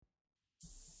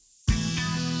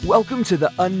Welcome to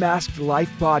the Unmasked Life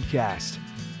Podcast,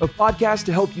 a podcast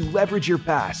to help you leverage your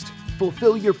past,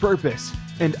 fulfill your purpose,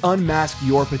 and unmask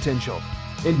your potential.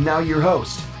 And now your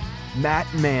host, Matt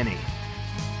Manny.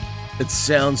 It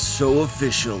sounds so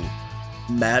official,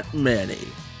 Matt Manny.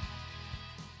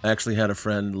 I actually had a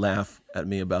friend laugh at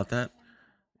me about that.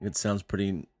 It sounds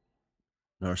pretty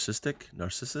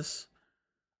narcissism,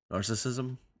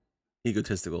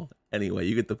 egotistical. Anyway,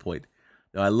 you get the point.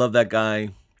 Now, I love that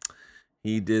guy.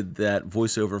 He did that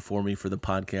voiceover for me for the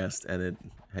podcast, and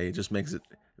it just makes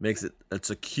it,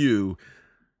 it's a cue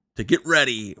to get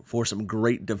ready for some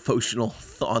great devotional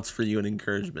thoughts for you and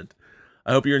encouragement.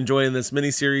 I hope you're enjoying this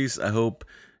mini-series. I hope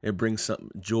it brings some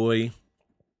joy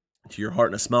to your heart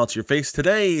and a smile to your face.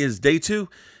 Today is day 2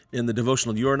 in the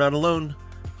devotional, You Are Not Alone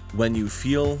When You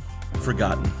Feel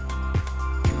Forgotten.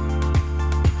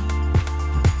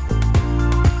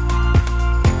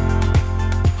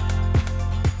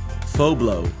 Faux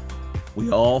blow. We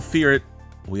all fear it.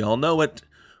 We all know it.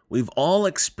 We've all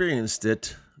experienced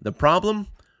it. The problem?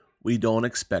 We don't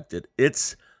expect it.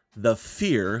 It's the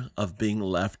fear of being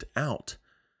left out.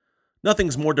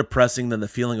 Nothing's more depressing than the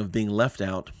feeling of being left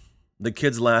out. The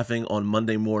kids laughing on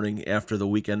Monday morning after the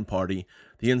weekend party,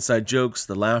 the inside jokes,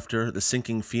 the laughter, the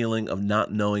sinking feeling of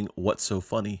not knowing what's so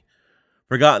funny.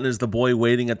 Forgotten is the boy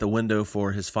waiting at the window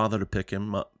for his father to pick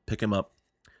him up.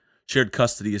 Shared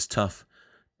custody is tough.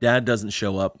 Dad doesn't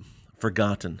show up.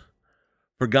 Forgotten.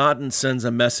 Forgotten sends a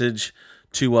message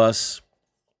to us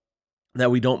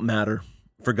that we don't matter.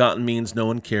 Forgotten means no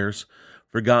one cares.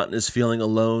 Forgotten is feeling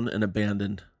alone and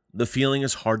abandoned. The feeling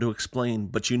is hard to explain,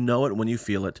 but you know it when you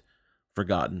feel it.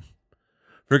 Forgotten.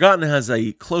 Forgotten has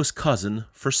a close cousin,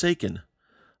 forsaken.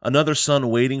 Another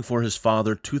son waiting for his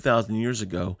father 2,000 years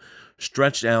ago,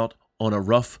 stretched out on a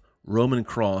rough Roman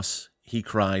cross, he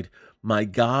cried, my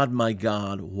God,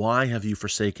 why have you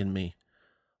forsaken me?"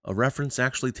 A reference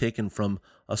actually taken from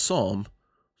a psalm,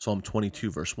 Psalm 22,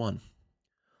 verse 1.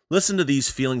 Listen to these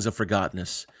feelings of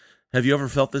forgottenness. Have you ever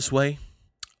felt this way?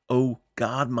 "Oh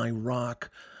God, my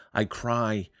rock, I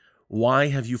cry, why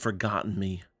have you forgotten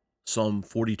me?" Psalm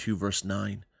 42, verse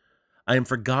 9. I am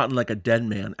forgotten like a dead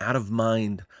man, out of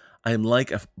mind. I am like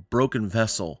a broken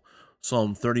vessel.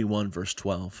 Psalm 31, verse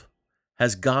 12.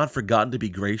 Has God forgotten to be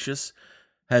gracious?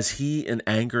 Has he in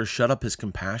anger shut up his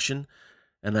compassion?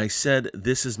 And I said,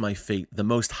 this is my fate. The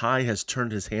Most High has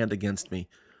turned his hand against me.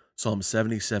 Psalm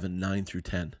 77, 9 through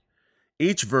 10.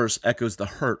 Each verse echoes the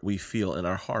hurt we feel in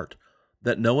our heart,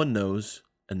 that no one knows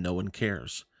and no one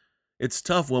cares. It's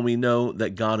tough when we know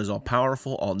that God is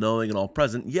all-powerful, all-knowing, and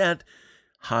all-present, yet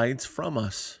hides from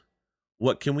us.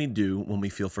 What can we do when we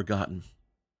feel forgotten?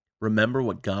 Remember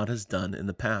what God has done in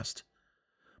the past.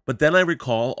 But then I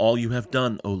recall all you have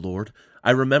done, O Lord.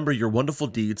 I remember your wonderful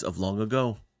deeds of long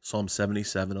ago. Psalm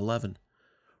 77:11.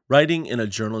 Writing in a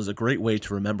journal is a great way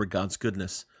to remember God's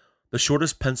goodness. The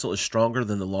shortest pencil is stronger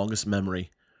than the longest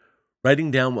memory. Writing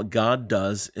down what God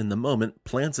does in the moment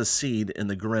plants a seed in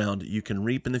the ground you can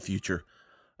reap in the future.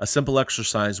 A simple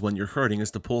exercise when you're hurting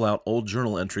is to pull out old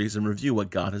journal entries and review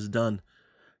what God has done.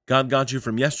 God got you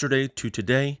from yesterday to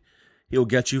today. He will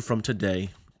get you from today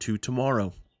to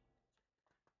tomorrow.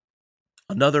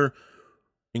 Another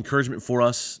encouragement for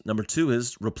us, number 2,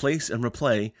 is replace and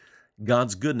replay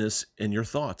God's goodness in your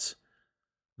thoughts.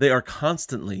 They are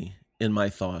constantly in my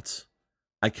thoughts.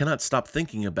 I cannot stop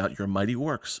thinking about your mighty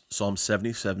works. Psalm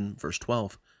 77, verse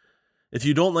 12. If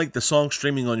you don't like the song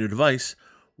streaming on your device,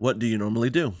 what do you normally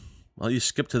do? Well, you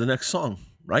skip to the next song,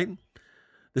 right?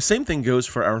 The same thing goes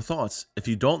for our thoughts. If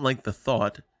you don't like the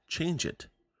thought, change it.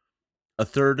 A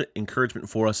third encouragement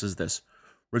for us is this.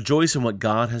 Rejoice in what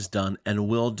God has done and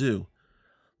will do.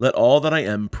 Let all that I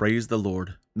am praise the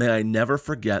Lord. May I never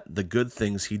forget the good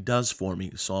things he does for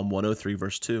me. Psalm 103,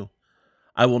 verse 2.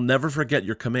 I will never forget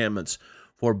your commandments,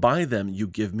 for by them you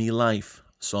give me life.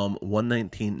 Psalm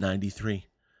 119:93.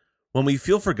 When we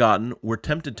feel forgotten, we're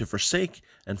tempted to forsake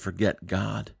and forget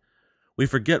God. We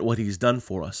forget what he's done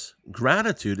for us.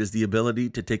 Gratitude is the ability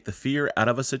to take the fear out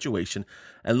of a situation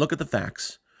and look at the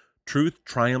facts. Truth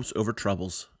triumphs over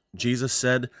troubles. Jesus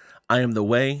said, I am the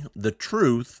way, the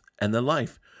truth, and the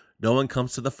life. No one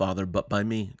comes to the Father but by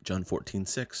me. John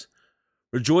 14:6.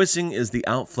 Rejoicing is the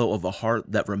outflow of a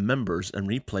heart that remembers and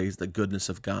replays the goodness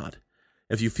of God.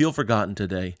 If you feel forgotten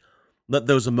today, let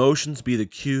those emotions be the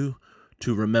cue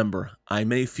to remember, I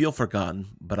may feel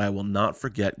forgotten, but I will not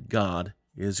forget God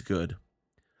is good.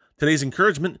 Today's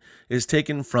encouragement is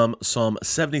taken from Psalm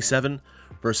 77,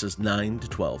 verses 9 to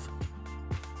 12.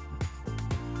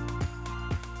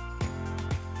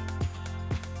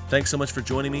 Thanks so much for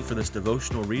joining me for this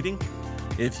devotional reading.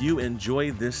 If you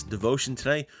enjoyed this devotion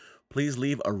today, please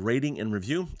leave a rating and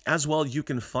review. As well, you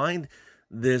can find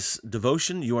this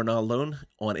devotion, You Are Not Alone,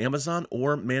 on Amazon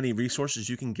or many resources.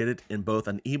 You can get it in both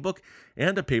an ebook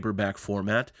and a paperback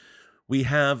format. We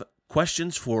have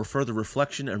questions for further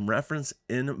reflection and reference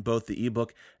in both the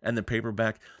ebook and the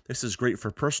paperback. This is great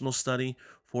for personal study,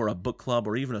 for a book club,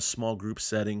 or even a small group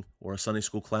setting or a Sunday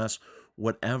school class.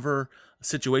 Whatever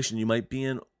situation you might be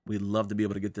in, we'd love to be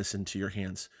able to get this into your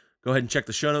hands. Go ahead and check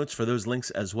the show notes for those links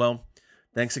as well.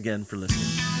 Thanks again for listening.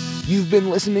 You've been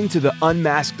listening to the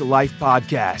Unmasked Life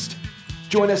podcast.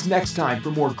 Join us next time for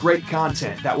more great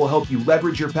content that will help you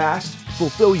leverage your past,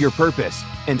 fulfill your purpose,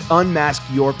 and unmask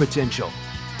your potential.